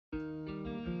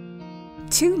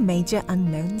Two major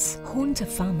unknowns haunt a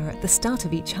farmer at the start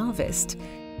of each harvest: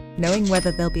 knowing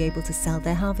whether they'll be able to sell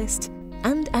their harvest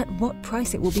and at what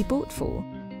price it will be bought for.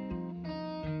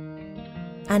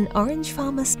 An orange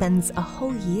farmer spends a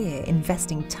whole year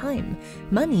investing time,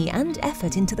 money and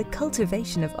effort into the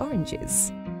cultivation of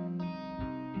oranges.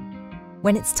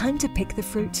 When it's time to pick the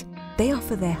fruit, they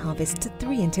offer their harvest to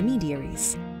 3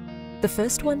 intermediaries. The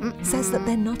first one says that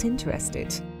they're not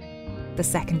interested. The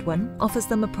second one offers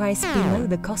them a price below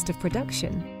the cost of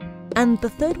production. And the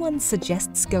third one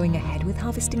suggests going ahead with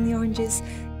harvesting the oranges,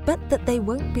 but that they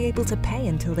won't be able to pay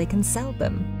until they can sell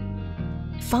them.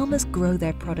 Farmers grow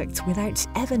their products without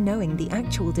ever knowing the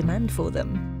actual demand for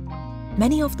them.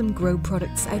 Many of them grow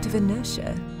products out of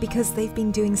inertia because they've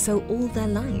been doing so all their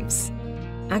lives.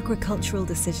 Agricultural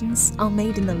decisions are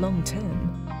made in the long term.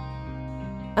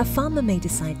 A farmer may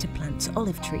decide to plant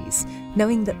olive trees,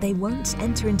 knowing that they won't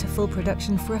enter into full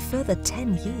production for a further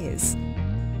 10 years.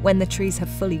 When the trees have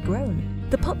fully grown,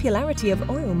 the popularity of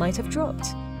oil might have dropped,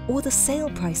 or the sale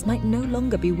price might no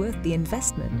longer be worth the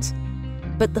investment.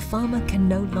 But the farmer can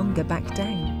no longer back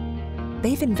down.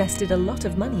 They've invested a lot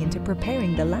of money into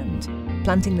preparing the land,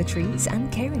 planting the trees and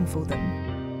caring for them.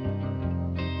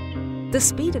 The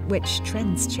speed at which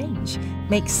trends change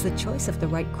makes the choice of the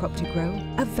right crop to grow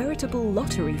a veritable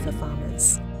lottery for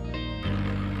farmers.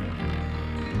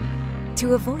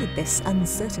 To avoid this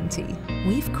uncertainty,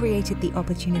 we've created the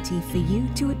opportunity for you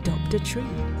to adopt a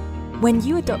tree. When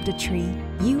you adopt a tree,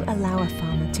 you allow a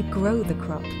farmer to grow the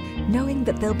crop, knowing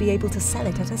that they'll be able to sell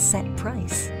it at a set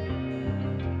price.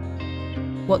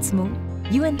 What's more,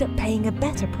 you end up paying a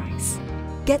better price.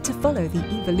 Get to follow the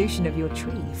evolution of your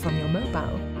tree from your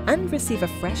mobile and receive a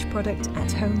fresh product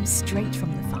at home straight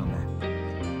from the farmer.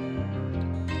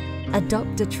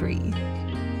 Adopt a tree.